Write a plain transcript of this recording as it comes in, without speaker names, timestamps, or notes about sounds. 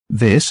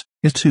This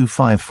is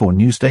 254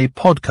 Newsday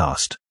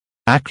Podcast.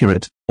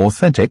 Accurate,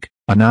 authentic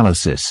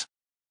analysis.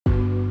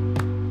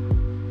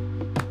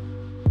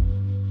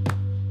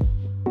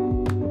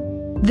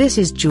 This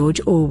is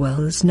George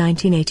Orwell's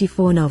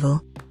 1984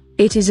 novel.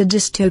 It is a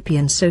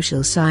dystopian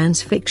social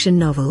science fiction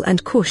novel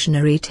and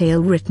cautionary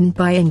tale written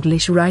by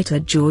English writer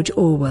George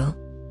Orwell.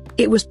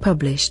 It was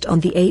published on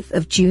the 8th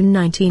of June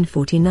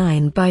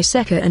 1949 by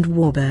Secker and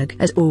Warburg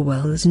as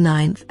Orwell's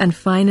ninth and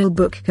final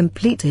book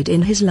completed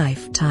in his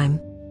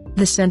lifetime.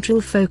 The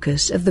central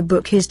focus of the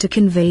book is to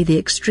convey the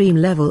extreme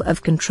level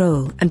of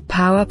control and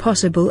power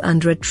possible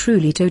under a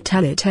truly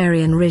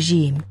totalitarian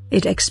regime.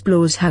 It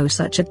explores how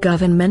such a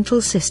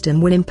governmental system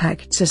will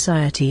impact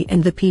society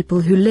and the people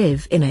who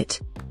live in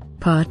it.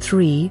 Part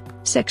 3,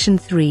 Section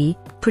 3,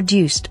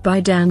 produced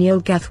by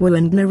Daniel Gathwo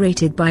and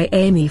narrated by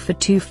Amy for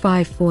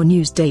 254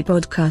 Newsday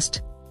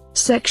Podcast.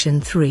 Section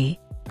 3.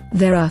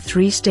 There are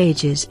 3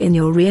 stages in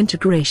your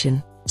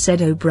reintegration,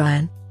 said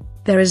O'Brien.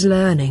 There is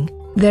learning,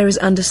 there is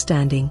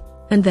understanding,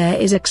 and there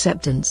is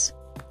acceptance.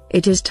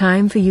 It is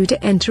time for you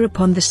to enter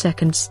upon the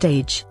second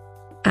stage.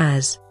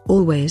 As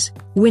always,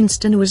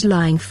 Winston was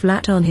lying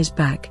flat on his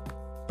back.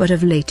 But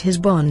of late his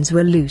bonds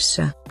were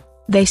looser.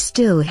 They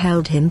still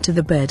held him to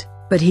the bed,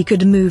 but he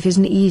could move his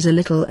knees a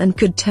little and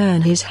could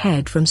turn his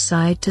head from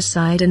side to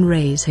side and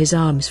raise his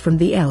arms from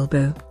the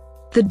elbow.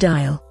 The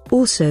dial,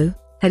 also,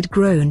 had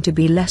grown to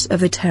be less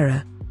of a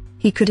terror.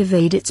 He could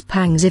evade its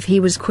pangs if he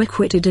was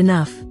quick-witted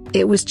enough.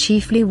 It was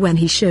chiefly when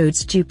he showed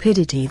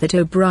stupidity that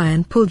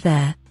O'Brien pulled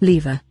their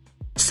lever.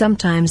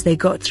 Sometimes they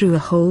got through a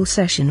whole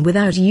session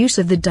without use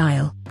of the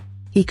dial.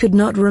 He could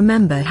not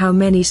remember how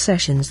many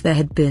sessions there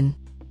had been.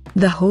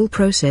 The whole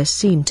process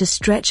seemed to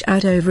stretch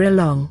out over a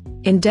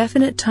long,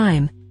 indefinite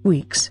time,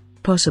 weeks,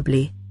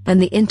 possibly,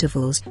 and the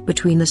intervals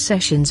between the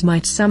sessions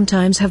might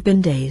sometimes have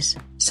been days,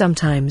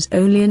 sometimes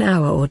only an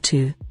hour or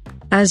two.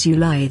 As you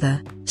lie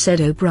there,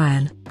 said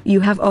O'Brien, you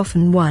have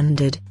often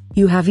wondered,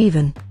 you have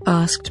even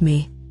asked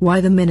me, why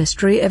the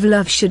Ministry of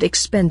Love should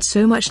expend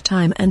so much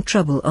time and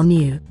trouble on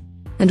you.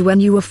 And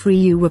when you were free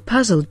you were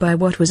puzzled by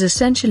what was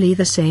essentially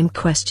the same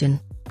question.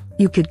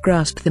 You could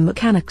grasp the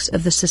mechanics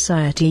of the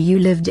society you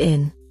lived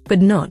in, but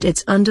not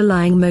its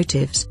underlying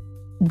motives.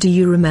 Do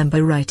you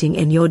remember writing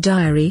in your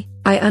diary,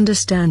 I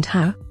understand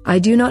how, I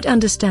do not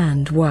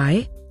understand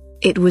why?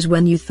 It was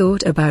when you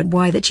thought about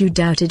why that you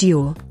doubted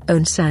your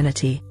own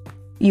sanity.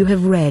 You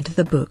have read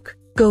the book,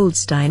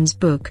 Goldstein's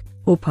book,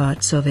 or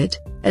parts of it,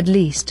 at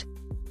least.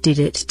 Did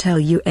it tell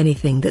you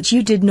anything that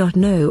you did not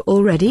know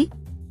already?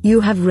 You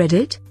have read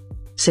it?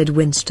 Said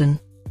Winston.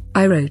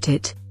 I wrote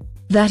it.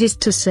 That is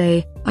to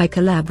say, I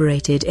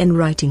collaborated in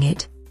writing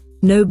it.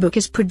 No book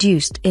is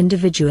produced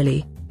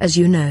individually, as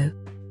you know.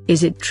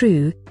 Is it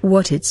true,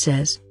 what it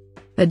says?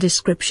 A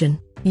description,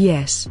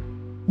 yes.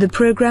 The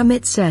program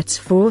it sets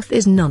forth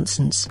is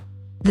nonsense.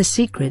 The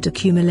secret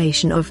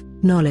accumulation of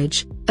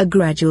knowledge, a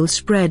gradual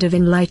spread of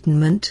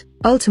enlightenment,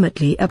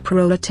 ultimately a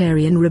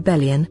proletarian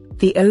rebellion,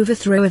 the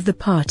overthrow of the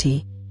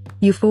party.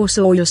 You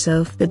foresaw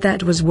yourself that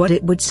that was what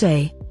it would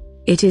say.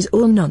 It is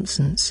all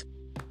nonsense.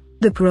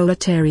 The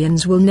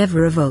proletarians will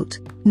never revolt,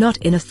 not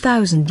in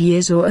 1,000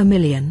 years or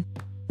 1,000,000.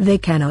 They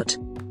cannot.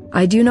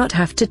 I do not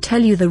have to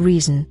tell you the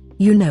reason,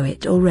 you know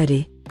it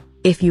already.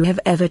 If you have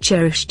ever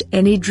cherished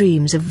any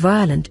dreams of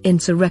violent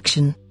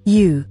insurrection,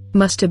 you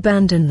must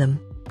abandon them.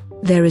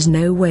 There is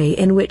no way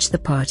in which the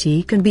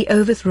party can be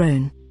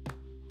overthrown.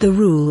 The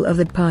rule of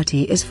the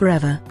party is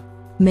forever.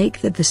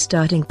 Make that the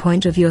starting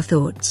point of your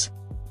thoughts.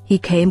 He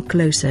came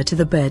closer to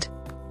the bed.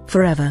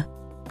 Forever.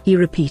 He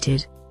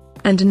repeated.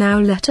 And now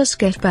let us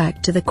get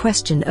back to the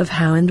question of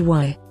how and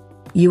why.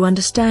 You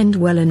understand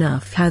well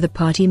enough how the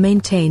party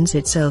maintains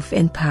itself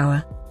in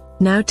power.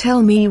 Now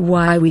tell me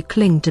why we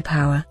cling to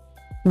power.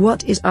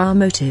 What is our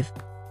motive?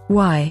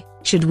 Why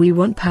should we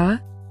want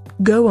power?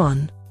 Go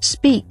on,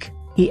 speak,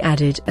 he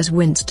added as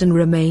Winston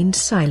remained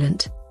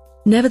silent.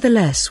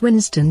 Nevertheless,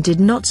 Winston did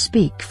not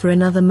speak for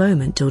another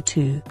moment or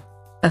two.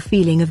 A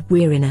feeling of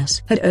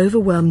weariness had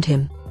overwhelmed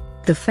him.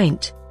 The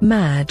faint,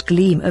 mad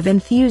gleam of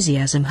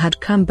enthusiasm had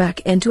come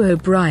back into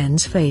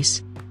O'Brien's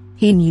face.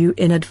 He knew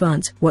in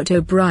advance what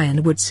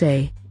O'Brien would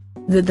say.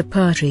 That the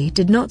party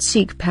did not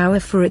seek power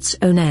for its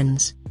own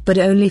ends, but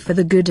only for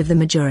the good of the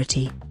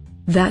majority.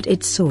 That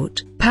it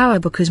sought power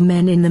because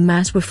men in the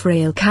mass were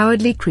frail,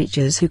 cowardly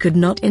creatures who could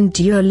not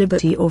endure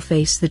liberty or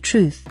face the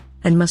truth,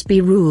 and must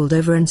be ruled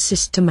over and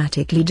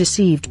systematically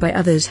deceived by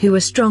others who were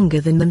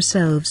stronger than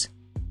themselves.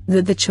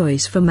 That the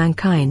choice for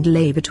mankind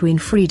lay between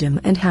freedom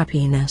and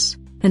happiness,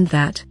 and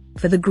that,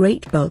 for the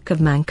great bulk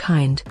of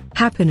mankind,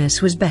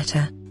 happiness was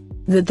better.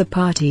 That the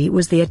party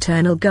was the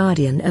eternal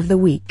guardian of the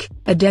weak,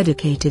 a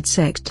dedicated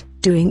sect,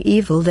 doing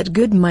evil that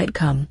good might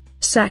come,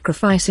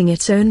 sacrificing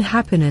its own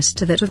happiness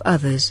to that of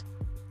others.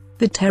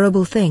 The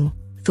terrible thing,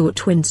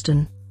 thought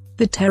Winston.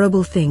 The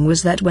terrible thing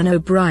was that when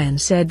O'Brien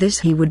said this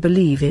he would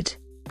believe it.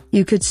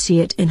 You could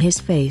see it in his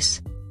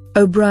face.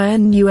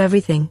 O'Brien knew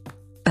everything.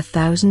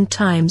 1,000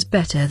 times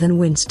better than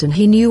Winston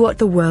he knew what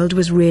the world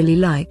was really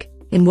like,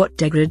 in what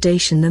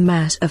degradation the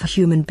mass of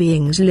human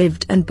beings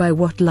lived and by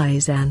what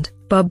lies and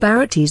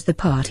barbarities the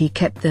party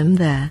kept them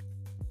there.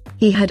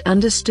 He had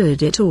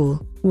understood it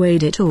all,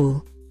 weighed it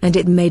all, and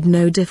it made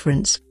no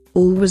difference,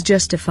 all was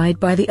justified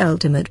by the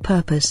ultimate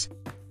purpose.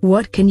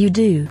 What can you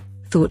do,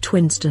 thought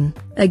Winston,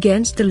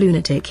 against the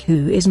lunatic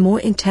who is more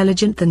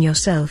intelligent than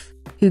yourself,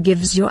 who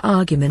gives your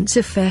arguments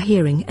a fair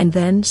hearing and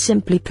then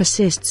simply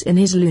persists in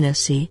his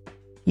lunacy?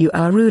 You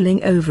are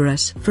ruling over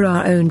us for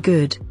our own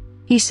good,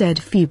 he said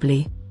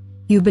feebly.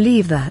 You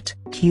believe that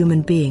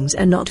human beings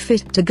are not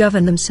fit to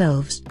govern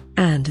themselves,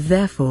 and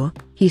therefore,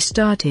 he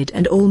started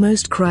and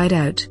almost cried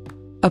out.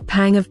 A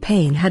pang of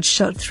pain had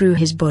shot through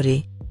his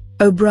body.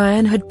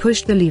 O'Brien had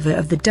pushed the lever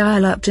of the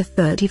dial up to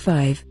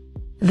 35.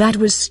 That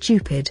was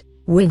stupid,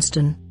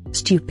 Winston,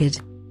 stupid,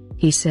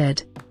 he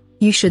said.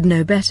 You should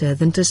know better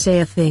than to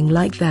say a thing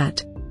like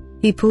that.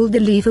 He pulled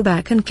the lever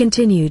back and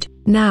continued,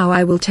 now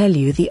I will tell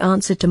you the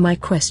answer to my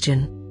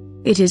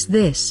question. It is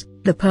this: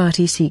 the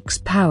party seeks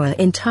power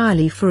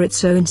entirely for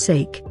its own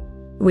sake.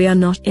 We are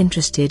not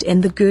interested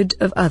in the good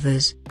of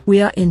others,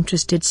 we are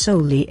interested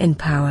solely in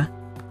power.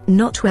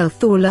 Not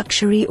wealth or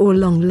luxury or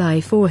long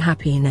life or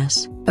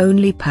happiness,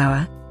 only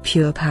power,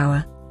 pure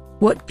power.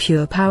 What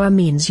pure power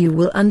means you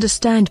will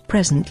understand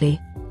presently.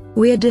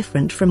 We are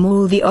different from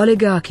all the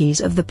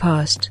oligarchies of the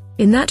past,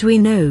 in that we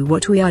know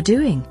what we are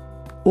doing.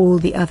 All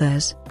the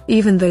others,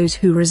 even those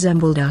who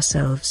resembled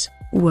ourselves,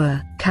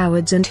 were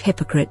cowards and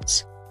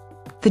hypocrites.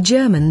 The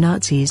German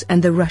Nazis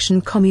and the Russian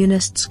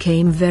communists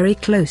came very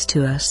close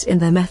to us in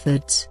their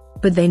methods,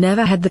 but they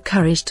never had the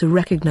courage to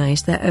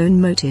recognize their own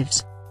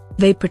motives.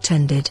 They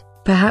pretended,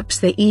 perhaps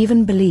they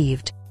even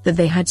believed, that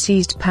they had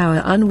seized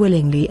power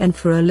unwillingly and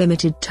for a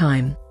limited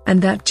time,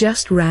 and that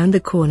just round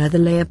the corner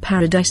there lay a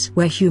paradise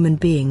where human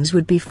beings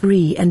would be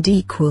free and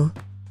equal.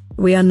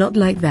 We are not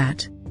like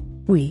that.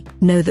 We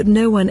know that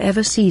no one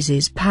ever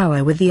seizes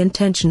power with the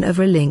intention of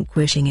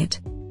relinquishing it.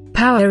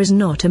 Power is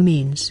not a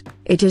means,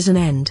 it is an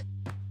end.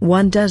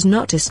 One does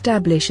not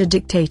establish a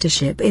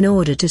dictatorship in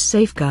order to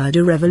safeguard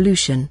a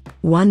revolution,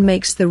 one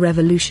makes the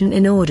revolution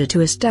in order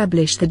to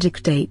establish the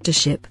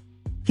dictatorship.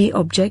 The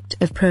object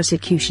of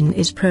persecution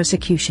is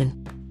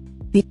persecution.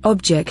 The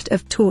object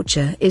of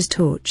torture is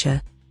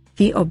torture.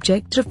 The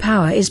object of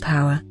power is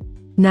power.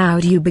 Now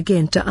do you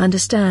begin to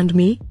understand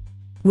me?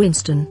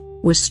 Winston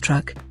was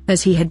struck,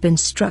 as he had been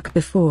struck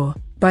before,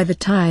 by the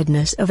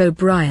tiredness of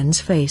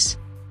O'Brien's face.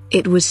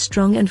 It was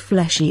strong and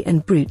fleshy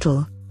and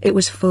brutal, it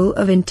was full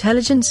of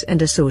intelligence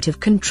and a sort of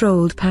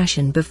controlled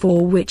passion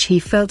before which he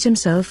felt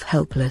himself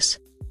helpless.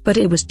 But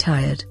it was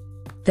tired.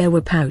 There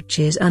were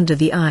pouches under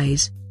the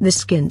eyes, the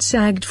skin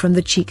sagged from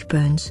the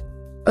cheekbones.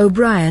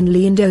 O'Brien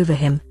leaned over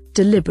him,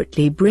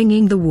 deliberately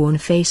bringing the worn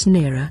face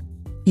nearer.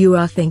 You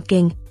are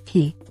thinking,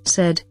 he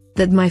said,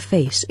 that my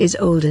face is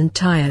old and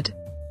tired.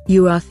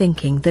 You are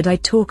thinking that I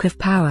talk of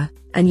power,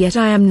 and yet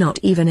I am not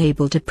even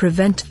able to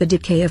prevent the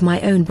decay of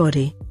my own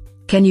body.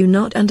 Can you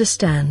not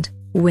understand,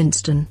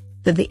 Winston,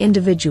 that the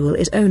individual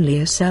is only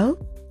a cell?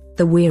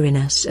 The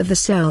weariness of the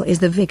cell is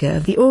the vigor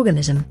of the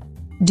organism.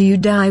 Do you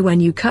die when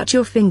you cut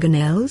your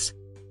fingernails?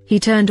 He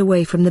turned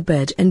away from the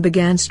bed and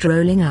began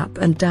strolling up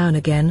and down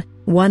again,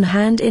 one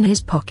hand in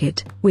his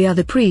pocket. We are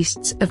the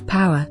priests of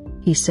power,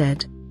 he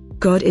said.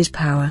 God is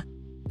power.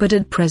 But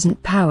at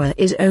present power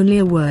is only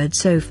a word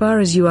so far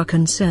as you are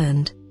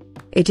concerned.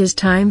 It is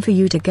time for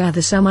you to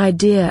gather some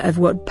idea of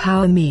what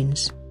power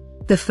means.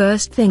 The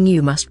first thing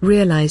you must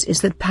realize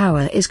is that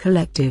power is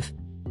collective.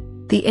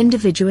 The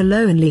individual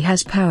only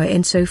has power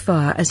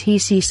insofar as he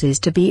ceases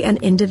to be an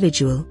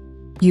individual.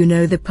 You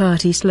know the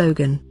party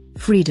slogan,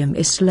 freedom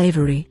is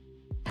slavery.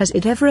 Has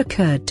it ever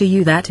occurred to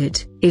you that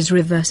it is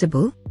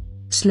reversible?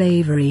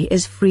 Slavery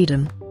is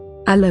freedom.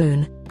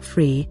 Alone,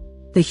 free,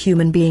 the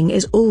human being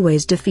is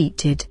always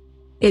defeated.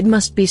 It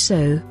must be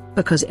so,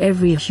 because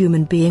every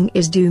human being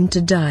is doomed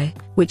to die,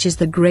 which is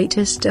the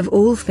greatest of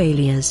all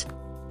failures.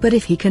 But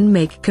if he can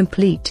make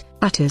complete,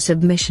 utter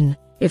submission,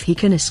 if he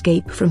can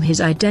escape from his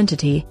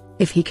identity,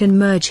 if he can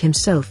merge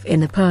himself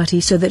in the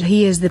party so that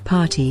he is the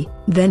party,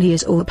 then he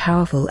is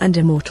all-powerful and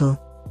immortal.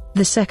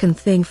 The second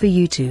thing for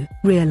you to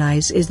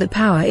realize is that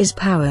power is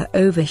power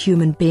over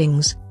human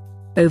beings.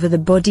 Over the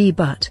body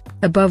but,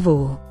 above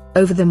all,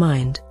 over the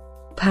mind.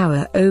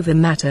 Power over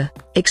matter,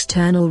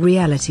 external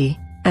reality,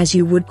 as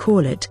you would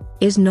call it,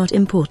 is not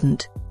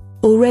important.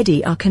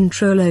 Already our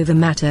control over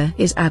matter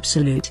is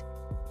absolute.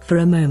 For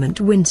a moment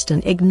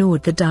Winston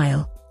ignored the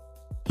dial.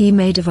 He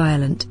made a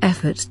violent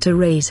effort to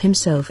raise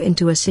himself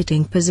into a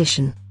sitting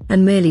position,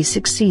 and merely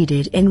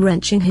succeeded in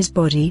wrenching his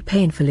body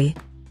painfully.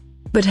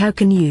 But how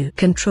can you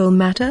control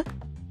matter?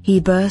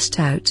 He burst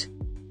out.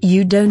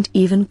 You don't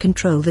even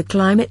control the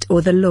climate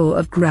or the law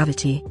of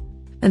gravity.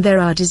 And there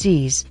are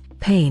disease,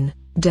 pain,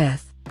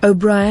 death.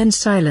 O'Brien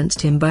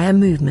silenced him by a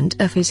movement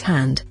of his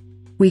hand.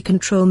 We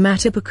control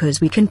matter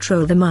because we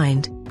control the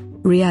mind.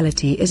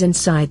 Reality is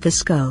inside the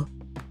skull.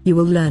 You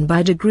will learn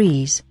by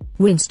degrees,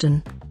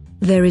 Winston.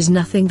 There is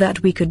nothing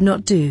that we could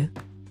not do.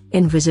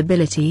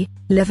 Invisibility,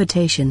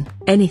 levitation,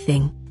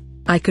 anything.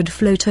 I could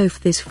float off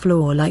this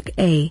floor like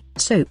a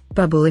soap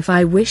bubble if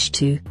I wished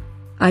to.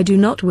 I do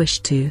not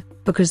wish to,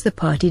 because the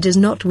party does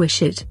not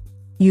wish it.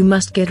 You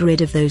must get rid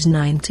of those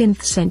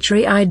 19th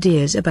century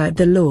ideas about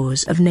the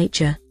laws of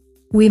nature.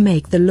 We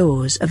make the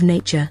laws of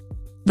nature.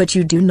 But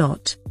you do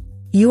not.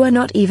 You are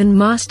not even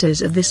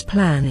masters of this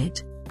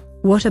planet.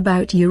 What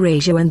about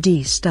Eurasia and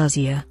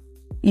Eastasia?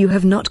 You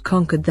have not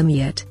conquered them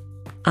yet.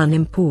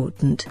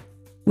 Unimportant.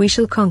 We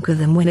shall conquer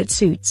them when it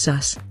suits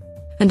us.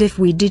 And if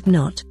we did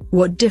not,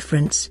 what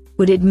difference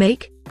would it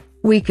make?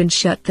 We can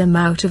shut them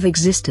out of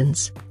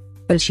existence.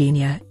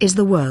 Oceania is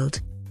the world.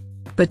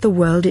 But the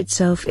world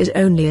itself is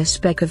only a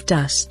speck of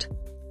dust.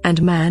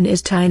 And man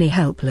is tiny,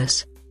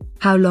 helpless.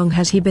 How long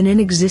has he been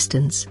in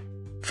existence?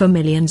 For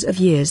millions of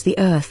years the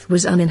earth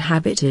was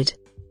uninhabited.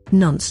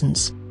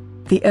 Nonsense.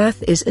 The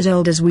earth is as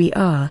old as we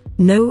are,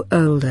 no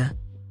older.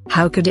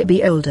 How could it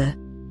be older?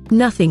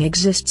 Nothing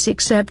exists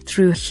except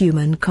through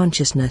human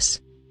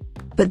consciousness.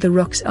 But the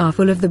rocks are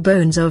full of the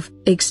bones of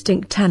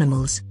extinct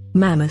animals,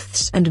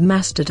 mammoths and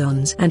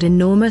mastodons and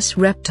enormous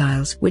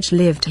reptiles which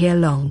lived here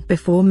long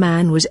before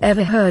man was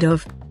ever heard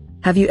of.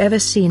 Have you ever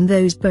seen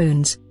those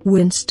bones,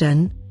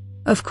 Winston?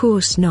 Of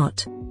course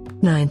not.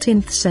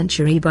 19th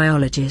century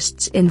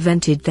biologists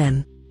invented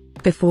them.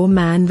 Before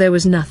man there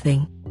was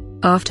nothing.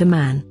 After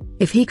man,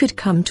 if he could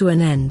come to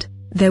an end,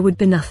 there would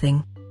be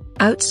nothing.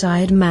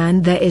 Outside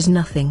man there is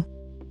nothing.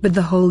 But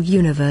the whole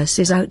universe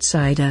is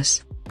outside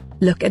us.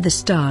 Look at the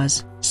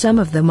stars, some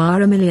of them are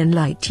 1,000,000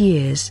 light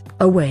years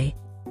away.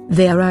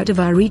 They are out of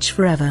our reach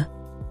forever.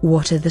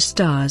 What are the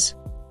stars?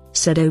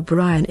 Said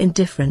O'Brien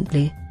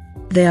indifferently.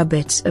 They are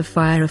bits of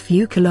fire a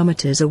few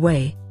kilometers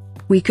away.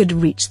 We could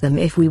reach them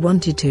if we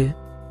wanted to.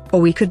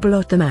 Or we could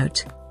blot them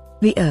out.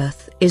 The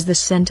Earth is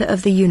the center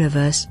of the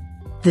universe.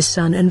 The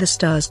sun and the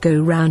stars go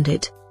round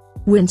it.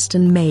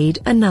 Winston made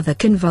another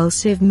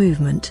convulsive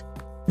movement.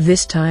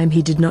 This time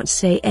he did not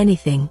say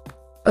anything.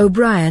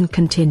 O'Brien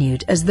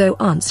continued as though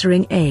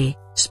answering a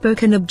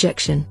spoken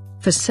objection.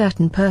 For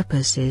certain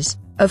purposes,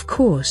 of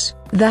course,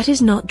 that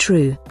is not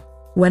true.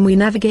 When we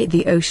navigate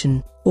the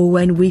ocean, or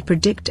when we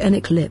predict an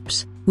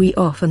eclipse, we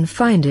often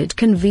find it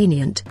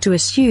convenient to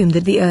assume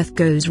that the Earth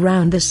goes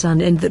round the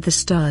sun and that the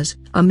stars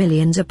are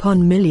millions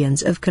upon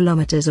millions of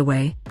kilometers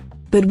away.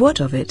 But what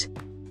of it?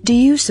 Do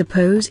you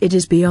suppose it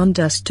is beyond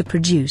us to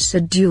produce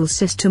a dual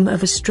system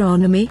of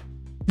astronomy?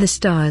 The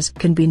stars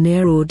can be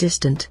near or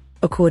distant,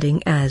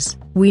 according as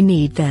we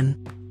need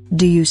them.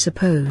 Do you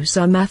suppose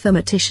our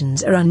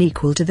mathematicians are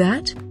unequal to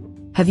that?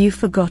 Have you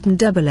forgotten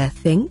double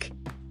think?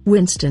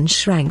 Winston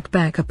shrank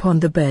back upon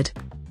the bed.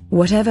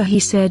 Whatever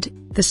he said,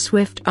 the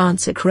swift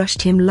answer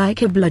crushed him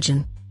like a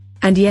bludgeon.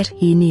 And yet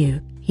he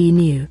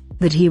knew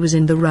that he was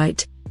in the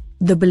right.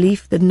 The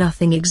belief that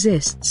nothing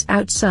exists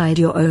outside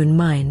your own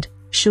mind,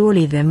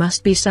 surely there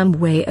must be some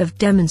way of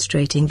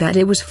demonstrating that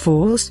it was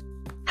false?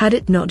 Had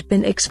it not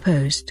been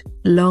exposed,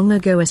 long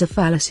ago as a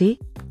fallacy?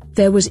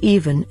 There was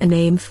even a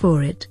name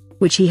for it,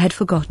 which he had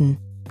forgotten.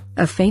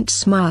 A faint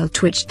smile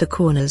twitched the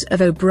corners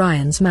of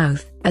O'Brien's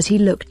mouth as he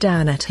looked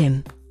down at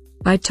him.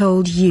 I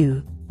told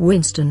you,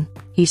 Winston,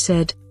 he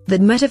said,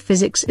 that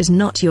metaphysics is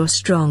not your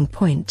strong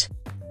point.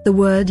 The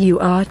word you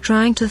are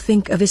trying to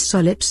think of is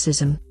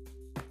solipsism.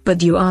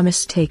 But you are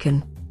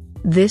mistaken.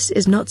 This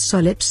is not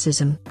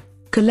solipsism.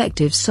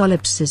 Collective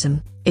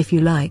solipsism, if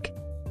you like.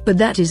 But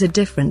that is a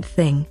different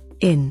thing,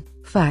 in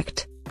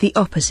fact, the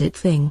opposite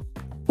thing.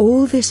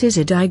 All this is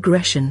a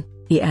digression,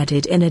 he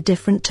added in a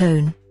different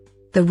tone.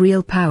 The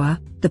real power,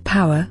 the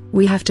power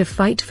we have to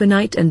fight for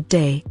night and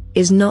day,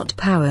 is not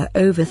power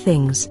over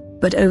things,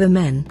 but over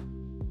men.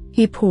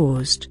 He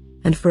paused,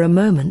 and for a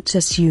moment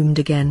assumed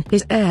again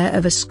his air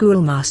of a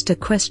schoolmaster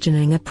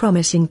questioning a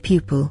promising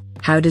pupil.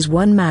 How does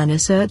one man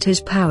assert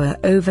his power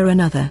over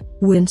another,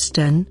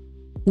 Winston?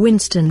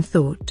 Winston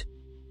thought.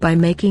 By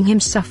making him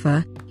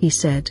suffer, he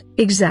said.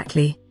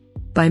 Exactly.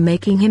 By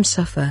making him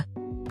suffer.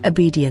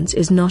 Obedience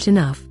is not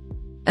enough.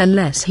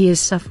 Unless he is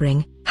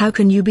suffering, how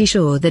can you be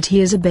sure that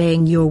he is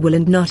obeying your will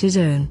and not his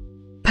own?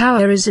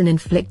 Power is in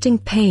inflicting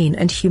pain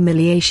and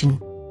humiliation.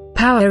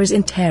 Power is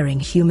in tearing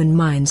human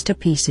minds to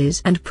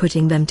pieces and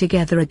putting them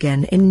together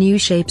again in new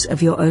shapes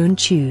of your own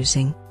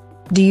choosing.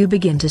 Do you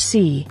begin to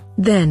see,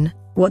 then,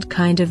 what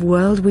kind of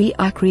world we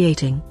are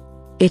creating?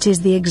 It is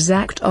the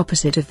exact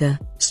opposite of the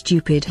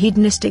stupid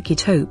hedonistic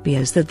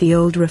utopias that the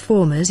old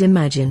reformers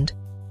imagined.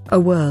 A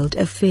world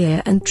of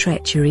fear and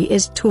treachery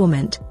is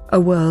torment, a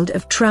world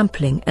of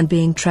trampling and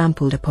being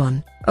trampled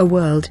upon, a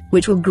world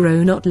which will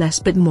grow not less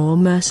but more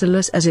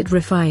merciless as it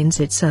refines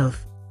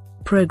itself.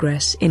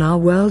 Progress in our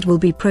world will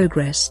be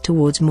progress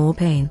towards more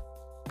pain.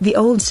 The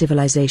old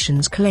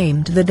civilizations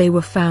claimed that they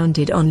were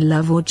founded on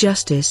love or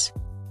justice.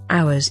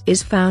 Ours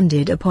is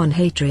founded upon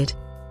hatred.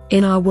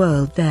 In our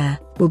world there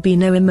will be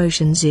no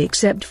emotions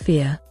except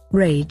fear,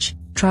 rage,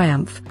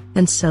 triumph,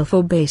 and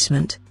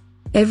self-abasement.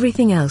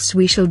 Everything else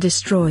we shall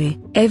destroy,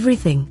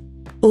 everything.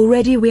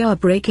 Already we are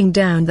breaking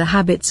down the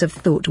habits of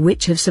thought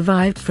which have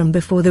survived from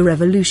before the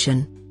revolution.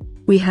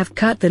 We have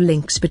cut the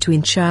links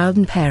between child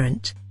and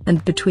parent,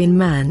 and between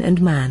man,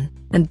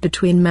 and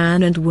between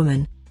man and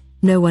woman.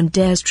 No one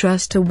dares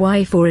trust a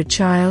wife or a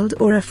child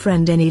or a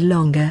friend any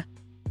longer.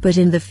 But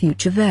in the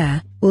future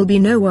there will be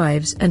no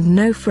wives and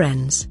no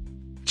friends.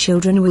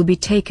 Children will be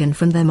taken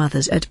from their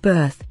mothers at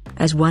birth,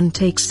 as one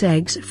takes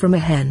eggs from a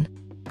hen.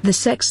 The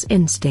sex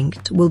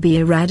instinct will be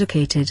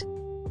eradicated.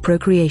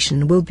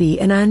 Procreation will be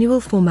an annual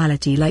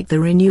formality like the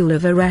renewal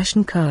of a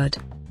ration card.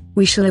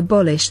 We shall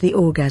abolish the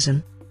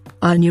orgasm.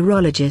 Our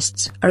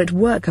neurologists are at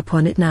work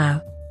upon it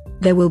now.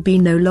 There will be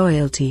no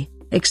loyalty,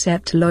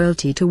 except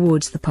loyalty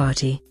towards the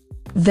party.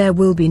 There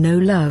will be no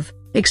love,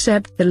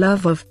 except the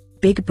love of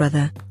Big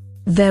Brother.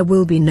 There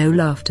will be no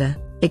laughter,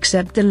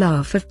 except the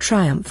laugh of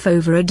triumph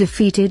over a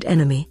defeated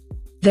enemy.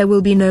 There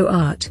will be no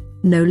art,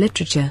 no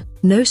literature,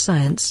 no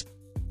science.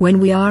 When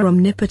we are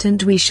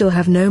omnipotent we shall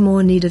have no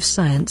more need of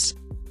science.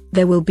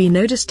 There will be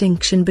no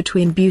distinction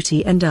between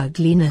beauty and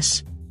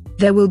ugliness.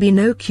 There will be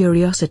no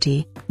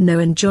curiosity, no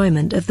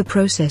enjoyment of the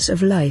process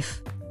of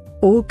life.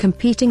 All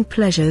competing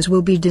pleasures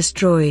will be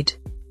destroyed.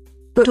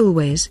 But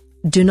always,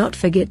 do not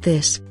forget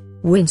this,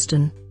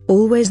 Winston,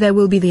 always there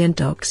will be the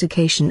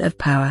intoxication of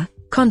power,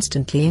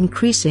 constantly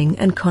increasing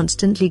and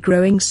constantly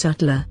growing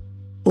subtler.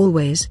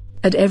 Always,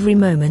 at every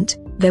moment,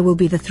 there will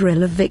be the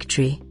thrill of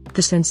victory,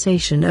 the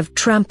sensation of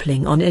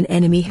trampling on an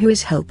enemy who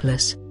is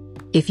helpless.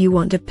 If you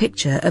want a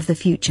picture of the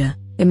future,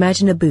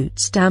 imagine a boot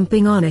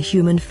stamping on a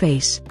human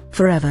face,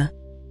 forever.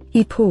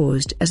 He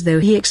paused as though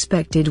he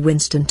expected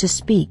Winston to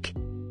speak.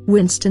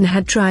 Winston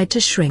had tried to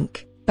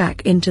shrink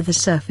back into the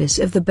surface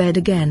of the bed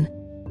again.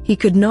 He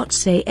could not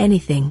say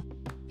anything.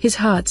 His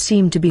heart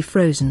seemed to be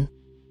frozen.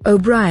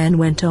 O'Brien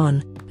went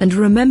on, and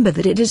remember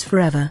that it is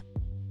forever.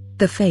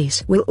 The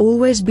face will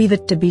always be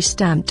that to be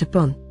stamped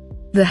upon.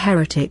 The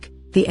heretic,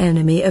 the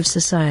enemy of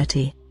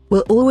society,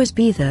 will always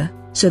be there,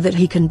 so that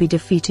he can be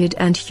defeated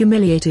and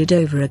humiliated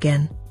over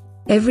again.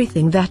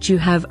 Everything that you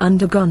have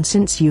undergone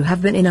since you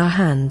have been in our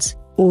hands,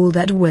 all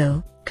that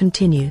will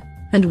continue,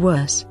 and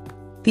worse.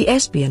 The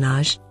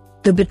espionage,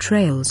 the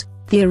betrayals,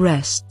 the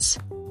arrests,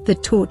 the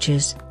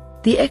tortures,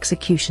 the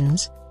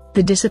executions,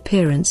 the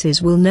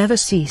disappearances will never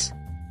cease.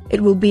 It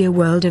will be a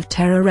world of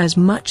terror as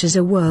much as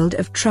a world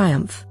of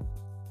triumph.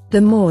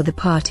 The more the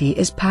party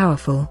is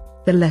powerful,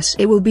 the less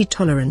it will be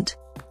tolerant.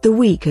 The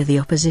weaker the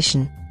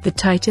opposition, the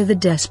tighter the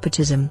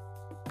despotism.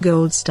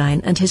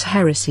 Goldstein and his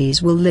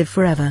heresies will live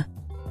forever.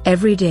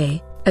 Every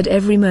day, at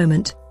every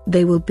moment,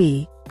 they will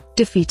be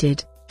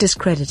defeated,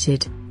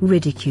 discredited,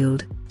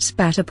 ridiculed,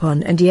 spat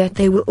upon, and yet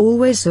they will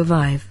always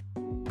survive.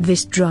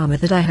 This drama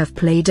that I have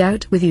played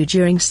out with you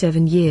during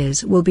 7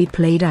 years will be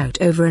played out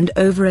over and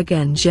over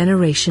again,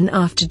 generation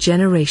after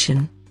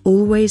generation,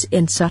 always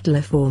in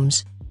subtler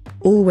forms.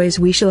 Always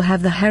we shall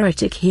have the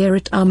heretic here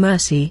at our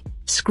mercy,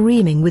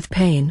 screaming with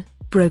pain,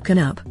 broken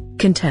up,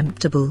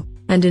 contemptible,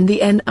 and in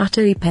the end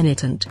utterly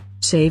penitent,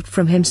 saved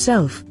from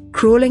himself,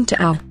 crawling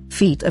to our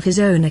feet of his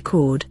own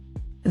accord.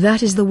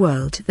 That is the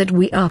world that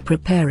we are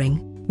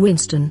preparing,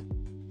 Winston.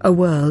 A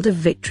world of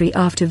victory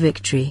after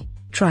victory,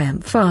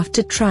 triumph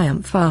after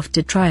triumph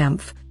after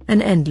triumph,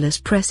 an endless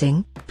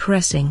pressing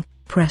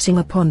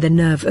upon the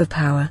nerve of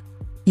power.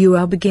 You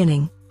are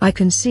beginning, I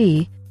can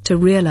see, to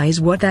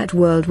realize what that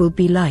world will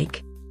be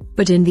like.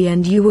 But in the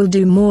end you will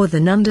do more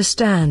than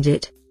understand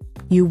it.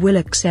 You will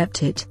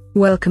accept it,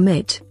 welcome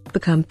it,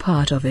 become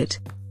part of it.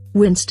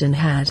 Winston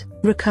had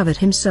recovered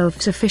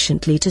himself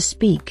sufficiently to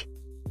speak.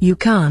 You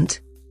can't,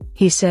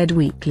 he said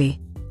weakly.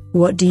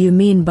 What do you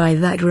mean by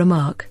that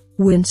remark,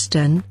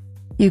 Winston?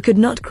 You could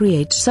not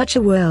create such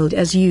a world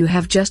as you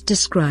have just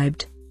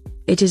described.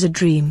 It is a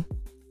dream.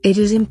 It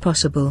is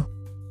impossible.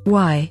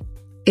 Why?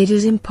 It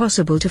is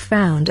impossible to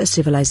found a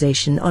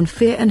civilization on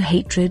fear and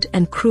hatred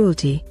and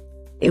cruelty.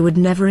 It would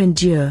never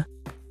endure.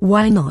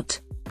 Why not?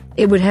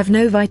 It would have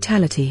no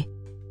vitality.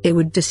 It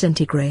would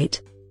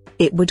disintegrate.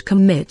 It would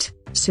commit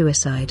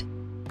suicide.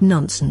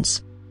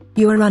 Nonsense.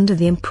 You are under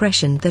the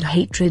impression that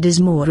hatred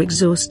is more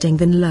exhausting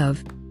than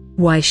love.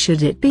 Why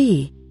should it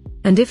be?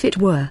 And if it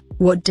were,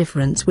 what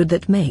difference would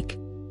that make?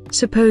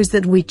 Suppose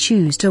that we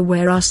choose to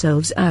wear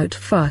ourselves out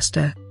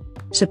faster.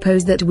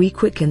 Suppose that we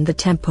quicken the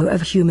tempo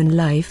of human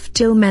life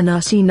till men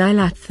are senile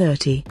at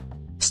 30.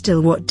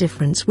 Still, what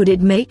difference would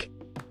it make?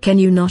 Can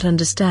you not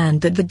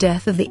understand that the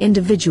death of the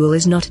individual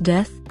is not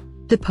death?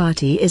 The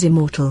party is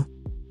immortal.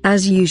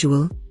 As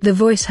usual, the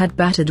voice had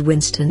battered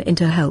Winston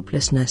into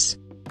helplessness.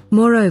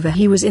 Moreover,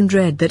 he was in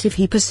dread that if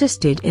he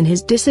persisted in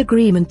his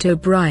disagreement,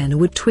 O'Brien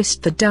would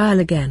twist the dial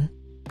again.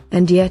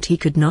 And yet he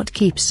could not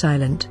keep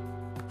silent.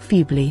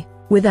 Feebly,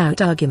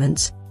 without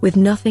arguments, with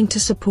nothing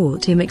to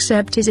support him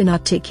except his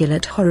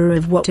inarticulate horror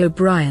of what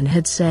O'Brien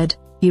had said,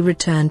 he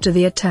returned to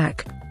the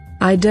attack.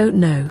 I don't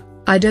know,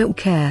 I don't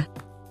care.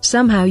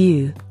 Somehow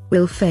you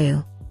will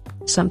fail.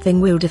 Something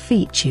will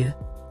defeat you.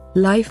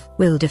 Life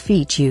will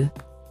defeat you.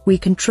 We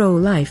control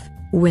life,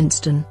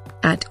 Winston,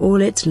 at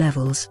all its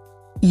levels.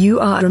 You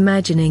are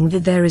imagining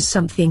that there is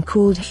something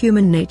called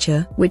human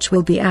nature which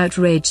will be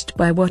outraged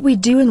by what we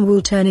do and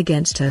will turn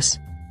against us.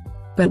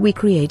 But we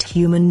create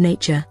human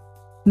nature.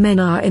 Men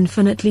are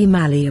infinitely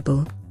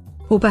malleable.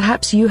 Or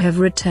perhaps you have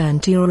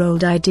returned to your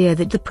old idea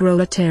that the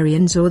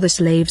proletarians or the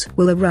slaves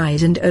will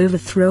arise and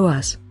overthrow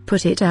us.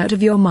 Put it out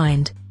of your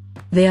mind.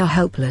 They are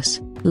helpless,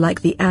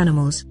 like the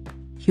animals.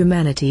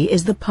 Humanity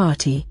is the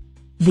party.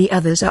 The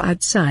others are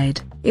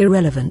outside,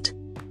 irrelevant.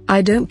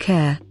 I don't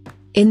care.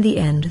 In the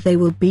end they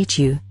will beat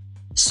you.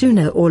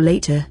 Sooner or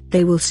later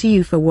they will see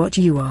you for what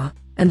you are,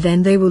 and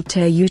then they will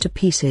tear you to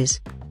pieces.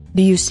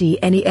 Do you see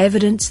any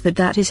evidence that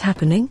that is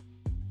happening?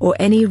 Or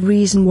any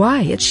reason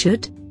why it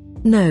should?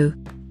 No.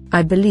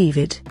 I believe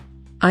it.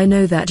 I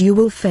know that you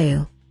will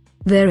fail.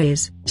 There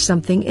is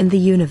something in the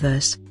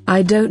universe,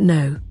 I don't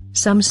know,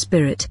 some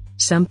spirit,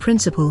 some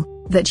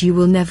principle, that you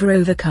will never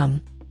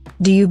overcome.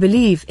 Do you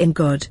believe in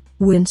God,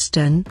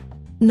 Winston?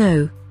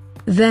 No.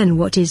 Then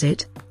what is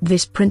it,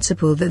 this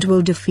principle that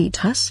will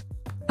defeat us?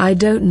 I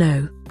don't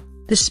know.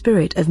 The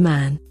spirit of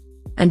man.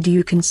 And do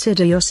you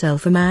consider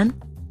yourself a man?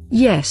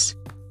 Yes.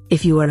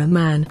 If you are a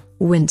man,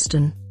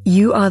 Winston,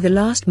 you are the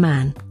last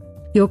man.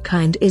 Your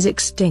kind is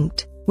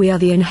extinct, we are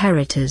the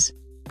inheritors.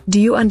 Do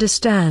you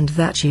understand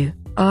that you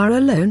are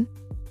alone?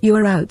 You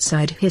are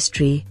outside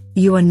history,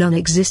 you are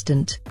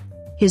non-existent.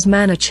 His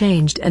manner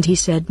changed and he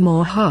said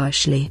more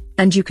harshly,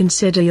 and you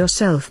consider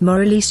yourself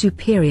morally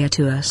superior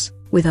to us,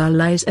 with our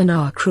lies and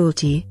our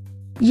cruelty?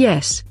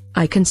 Yes,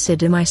 I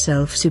consider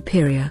myself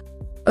superior.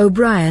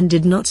 O'Brien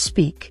did not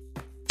speak.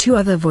 Two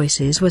other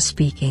voices were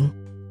speaking.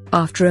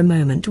 After a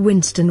moment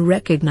Winston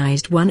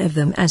recognized one of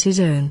them as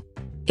his own.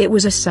 It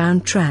was a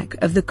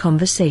soundtrack of the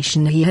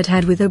conversation he had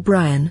had with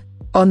O'Brien,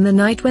 on the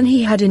night when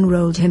he had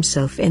enrolled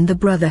himself in the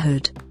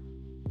Brotherhood.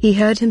 He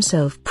heard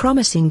himself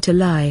promising to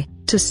lie,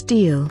 to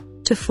steal,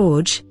 to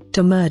forge,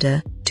 to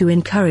murder, to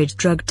encourage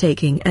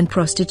drug-taking and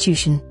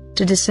prostitution,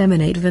 to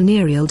disseminate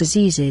venereal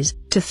diseases,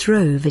 to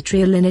throw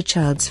vitriol in a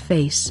child's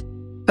face.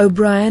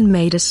 O'Brien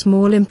made a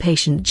small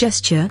impatient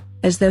gesture,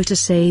 as though to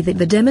say that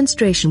the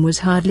demonstration was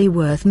hardly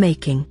worth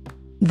making.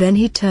 Then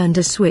he turned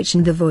a switch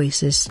and the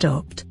voices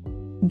stopped.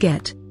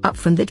 "Get up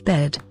from that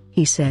bed,"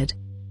 he said.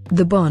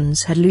 The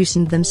bonds had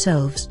loosened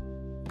themselves.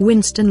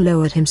 Winston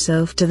lowered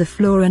himself to the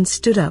floor and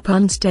stood up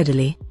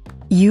unsteadily.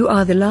 "You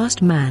are the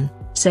last man,"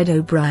 said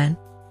O'Brien.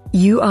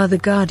 "You are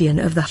the guardian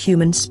of the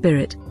human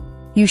spirit.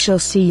 You shall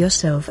see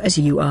yourself as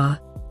you are.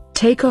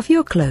 Take off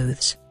your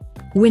clothes."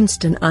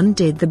 Winston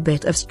undid the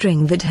bit of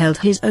string that held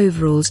his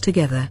overalls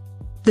together.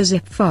 The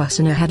zip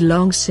fastener had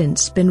long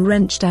since been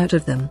wrenched out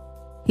of them.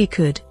 He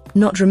could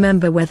not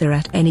remember whether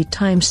at any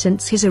time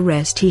since his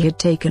arrest he had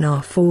taken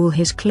off all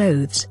his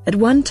clothes at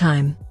one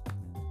time.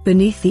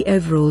 Beneath the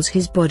overalls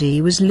his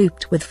body was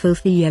looped with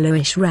filthy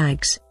yellowish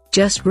rags,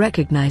 just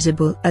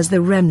recognizable as the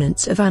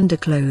remnants of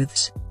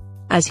underclothes.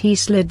 As he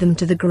slid them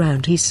to the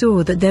ground he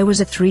saw that there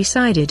was a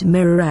three-sided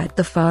mirror at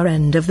the far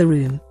end of the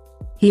room.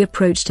 He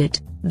approached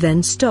it,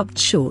 then stopped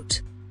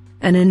short.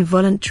 An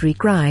involuntary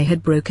cry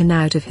had broken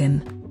out of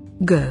him.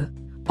 "Go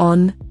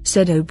on,"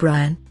 said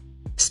O'Brien.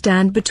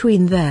 "Stand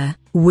between the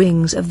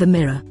wings of the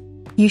mirror.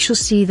 You shall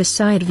see the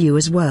side view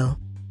as well."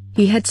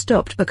 He had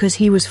stopped because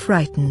he was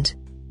frightened.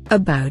 A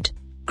bowed,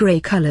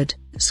 grey-colored,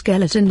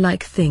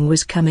 skeleton-like thing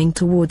was coming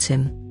towards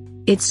him.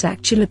 Its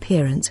actual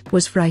appearance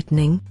was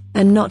frightening,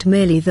 and not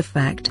merely the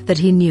fact that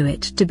he knew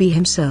it to be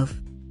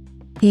himself.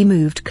 He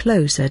moved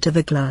closer to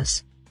the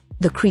glass.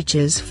 The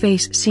creature's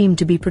face seemed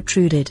to be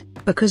protruded,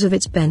 because of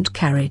its bent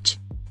carriage.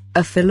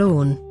 A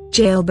forlorn,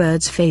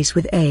 jailbird's face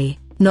with a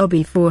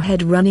knobby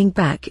forehead running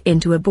back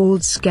into a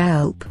bald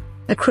scalp,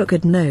 a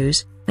crooked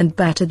nose, and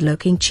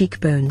battered-looking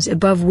cheekbones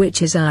above which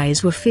his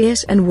eyes were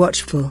fierce and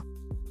watchful.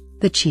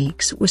 The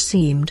cheeks were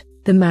seamed,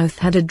 the mouth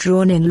had a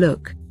drawn-in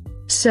look.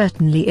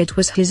 Certainly it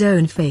was his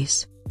own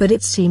face, but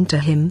it seemed to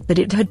him that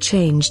it had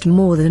changed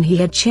more than he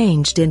had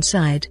changed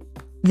inside.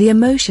 The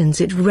emotions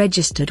it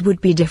registered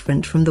would be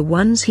different from the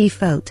ones he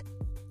felt.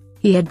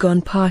 He had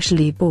gone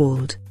partially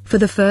bald. For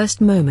the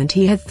first moment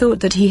he had thought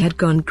that he had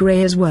gone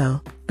grey as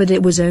well, but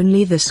it was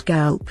only the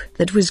scalp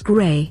that was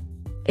grey.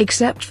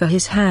 Except for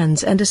his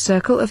hands and a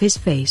circle of his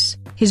face,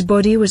 his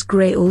body was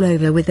grey all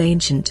over with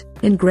ancient,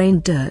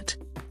 ingrained dirt.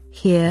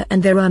 Here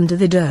and there under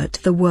the dirt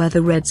there were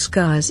the red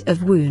scars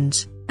of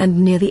wounds, and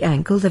near the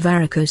ankle the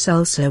varicose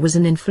ulcer was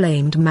an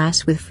inflamed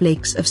mass with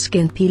flakes of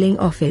skin peeling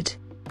off it.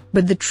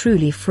 But the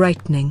truly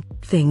frightening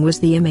thing was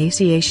the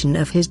emaciation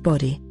of his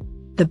body.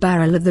 The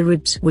barrel of the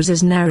ribs was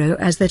as narrow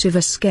as that of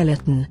a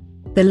skeleton.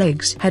 The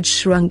legs had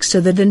shrunk so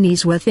that the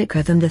knees were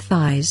thicker than the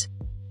thighs.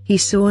 He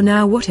saw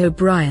now what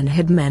O'Brien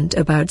had meant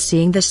about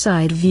seeing the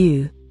side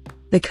view.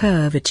 The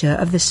curvature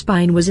of the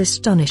spine was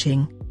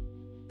astonishing.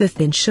 The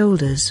thin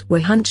shoulders were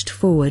hunched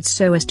forward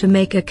so as to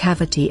make a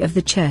cavity of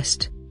the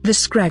chest. The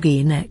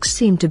scraggy neck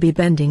seemed to be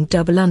bending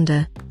double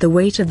under the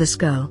weight of the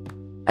skull.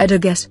 At a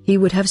guess he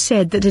would have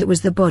said that it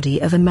was the body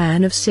of a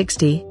man of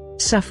 60,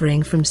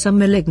 suffering from some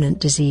malignant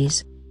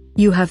disease.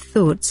 "You have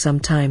thought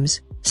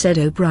sometimes," said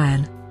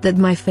O'Brien, "that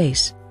my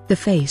face, the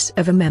face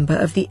of a member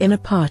of the inner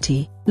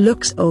party,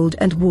 looks old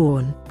and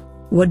worn.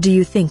 What do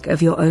you think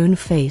of your own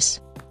face?"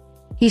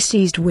 He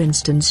seized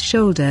Winston's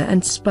shoulder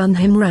and spun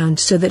him round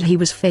so that he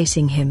was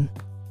facing him.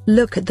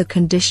 "Look at the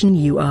condition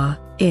you are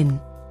in,"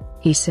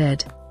 he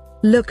said.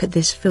 Look at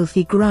this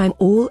filthy grime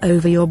all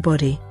over your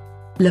body.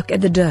 Look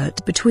at the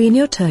dirt between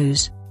your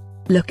toes.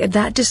 Look at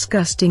that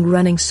disgusting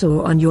running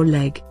sore on your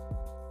leg.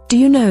 Do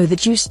you know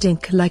that you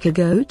stink like a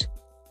goat?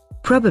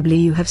 Probably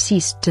you have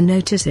ceased to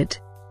notice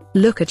it.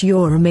 Look at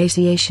your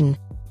emaciation.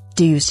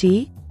 Do you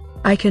see?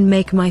 I can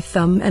make my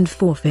thumb and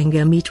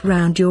forefinger meet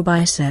round your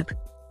bicep.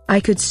 I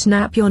could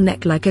snap your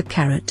neck like a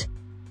carrot.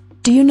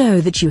 Do you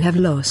know that you have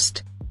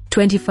lost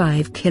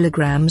 25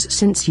 kilograms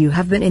since you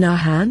have been in our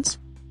hands?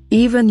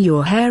 Even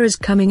your hair is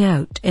coming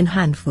out in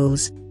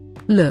handfuls.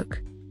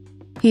 Look.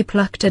 He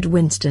plucked at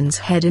Winston's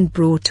head and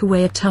brought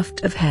away a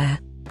tuft of hair.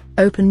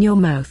 Open your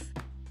mouth.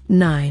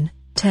 9,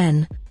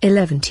 10,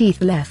 11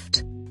 teeth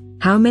left.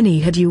 How many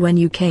had you when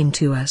you came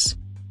to us?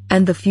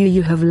 And the few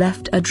you have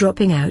left are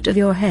dropping out of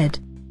your head.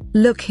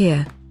 Look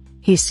here.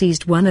 He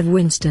seized one of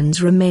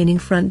Winston's remaining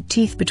front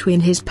teeth between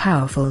his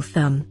powerful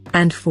thumb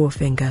and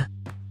forefinger.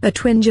 A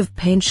twinge of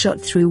pain shot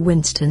through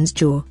Winston's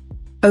jaw.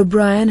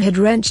 O'Brien had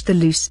wrenched the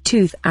loose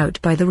tooth out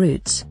by the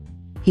roots.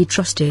 He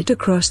thrust it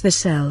across the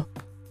cell.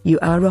 You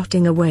are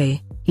rotting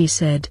away, he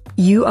said.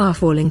 You are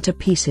falling to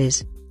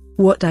pieces.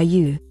 What are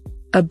you?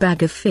 A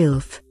bag of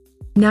filth.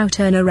 Now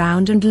turn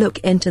around and look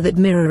into that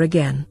mirror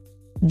again.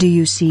 Do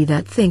you see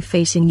that thing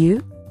facing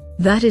you?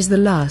 That is the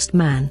last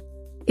man.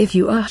 If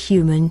you are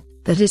human,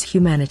 that is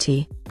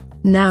humanity.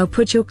 Now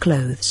put your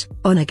clothes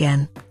on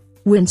again.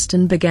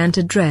 Winston began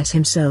to dress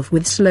himself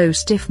with slow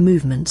stiff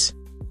movements.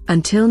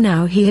 Until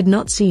now he had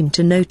not seemed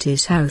to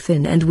notice how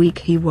thin and weak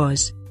he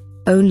was.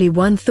 Only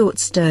one thought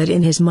stirred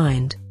in his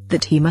mind,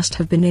 that he must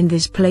have been in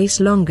this place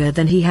longer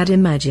than he had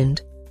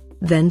imagined.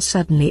 Then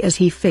suddenly, as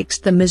he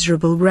fixed the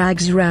miserable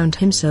rags round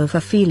himself,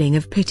 a feeling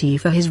of pity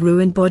for his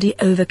ruined body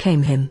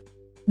overcame him.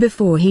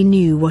 Before he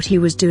knew what he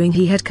was doing,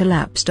 he had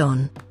collapsed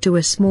on to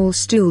a small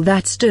stool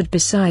that stood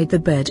beside the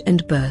bed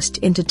and burst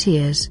into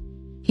tears.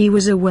 He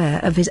was aware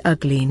of his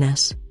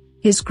ugliness,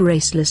 his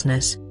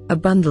gracelessness, a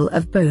bundle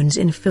of bones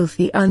in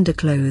filthy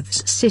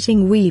underclothes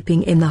sitting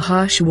weeping in the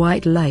harsh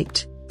white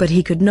light, but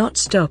he could not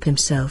stop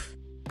himself.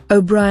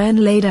 O'Brien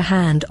laid a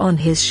hand on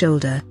his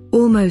shoulder,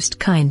 almost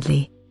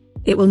kindly.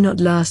 It will not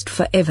last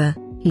forever,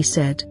 he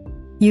said.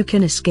 You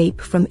can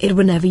escape from it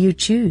whenever you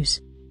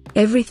choose.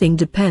 Everything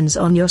depends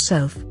on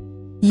yourself.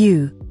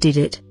 You did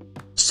it,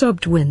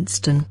 sobbed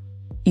Winston.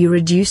 You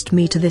reduced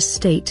me to this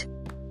state.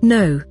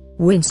 No,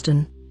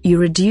 Winston, you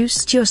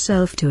reduced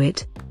yourself to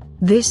it.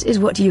 This is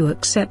what you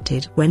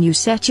accepted when you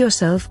set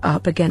yourself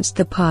up against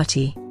the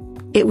party.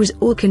 It was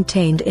all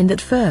contained in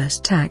that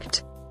first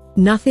act.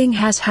 Nothing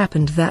has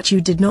happened that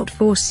you did not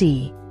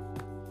foresee.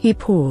 He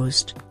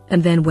paused,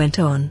 and then went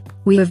on.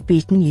 We have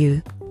beaten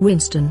you,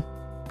 Winston.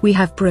 We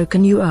have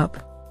broken you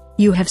up.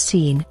 You have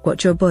seen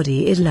what your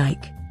body is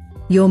like.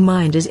 Your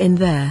mind is in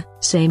their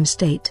same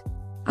state.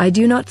 I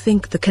do not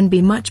think there can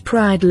be much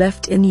pride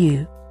left in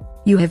you.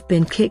 You have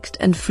been kicked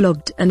and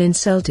flogged and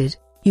insulted.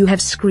 You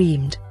have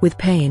screamed with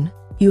pain.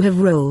 You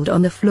have rolled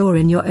on the floor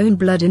in your own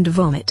blood and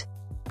vomit.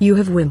 You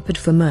have whimpered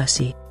for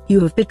mercy. You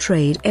have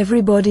betrayed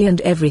everybody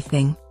and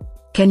everything.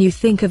 Can you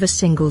think of a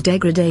single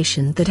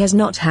degradation that has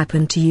not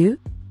happened to you?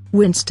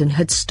 Winston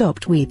had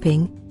stopped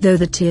weeping, though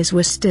the tears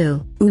were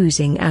still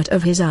oozing out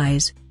of his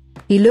eyes.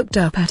 He looked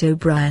up at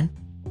O'Brien.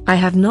 I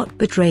have not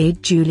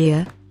betrayed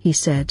Julia, he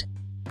said.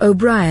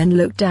 O'Brien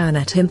looked down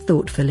at him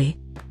thoughtfully.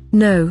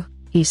 No,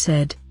 he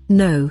said,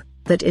 no,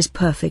 that is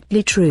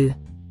perfectly true.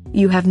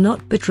 You have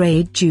not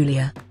betrayed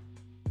Julia.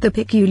 The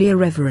peculiar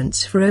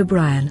reverence for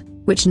O'Brien,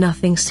 which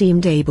nothing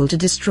seemed able to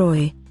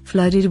destroy,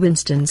 flooded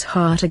Winston's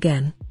heart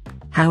again.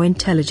 How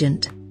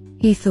intelligent,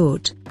 he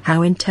thought,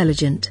 how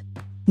intelligent.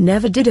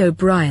 Never did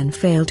O'Brien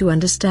fail to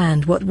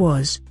understand what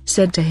was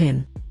said to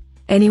him.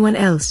 Anyone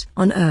else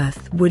on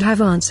Earth would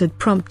have answered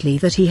promptly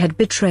that he had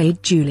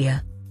betrayed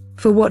Julia.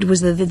 For what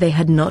was there that they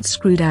had not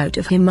screwed out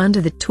of him under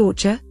the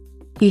torture?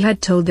 He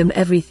had told them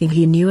everything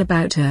he knew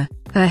about her,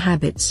 her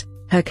habits,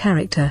 her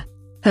character,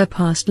 her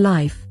past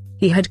life.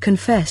 He had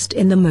confessed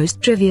in the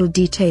most trivial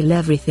detail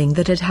everything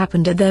that had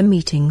happened at their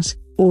meetings,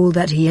 all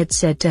that he had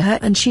said to her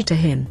and she to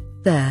him,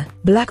 their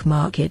black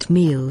market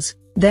meals,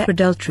 their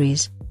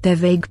adulteries, their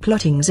vague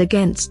plottings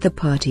against the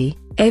party,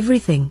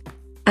 everything.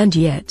 And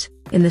yet,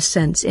 in the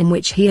sense in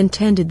which he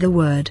intended the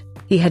word,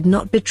 he had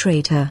not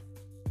betrayed her.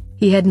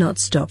 He had not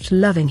stopped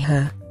loving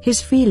her,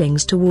 his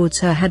feelings towards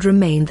her had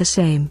remained the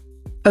same.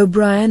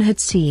 O'Brien had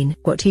seen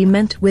what he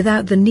meant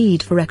without the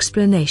need for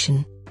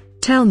explanation.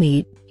 Tell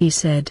me, he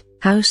said,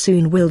 how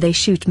soon will they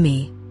shoot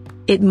me?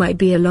 It might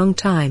be a long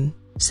time,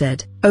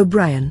 said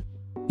O'Brien.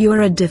 You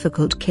are a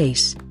difficult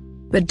case.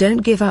 But don't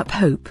give up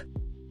hope.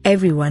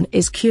 Everyone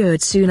is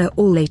cured sooner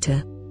or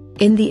later.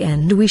 In the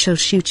end we shall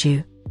shoot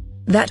you.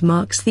 That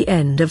marks the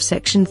end of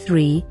Section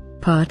 3,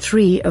 Part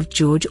 3 of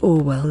George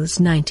Orwell's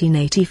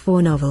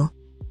 1984 novel.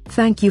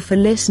 Thank you for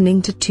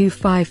listening to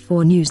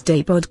 254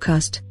 Newsday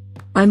Podcast.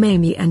 I'm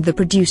Amy and the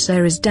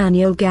producer is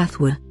Daniel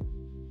Gathwa.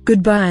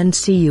 Goodbye and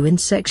see you in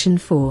Section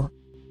 4.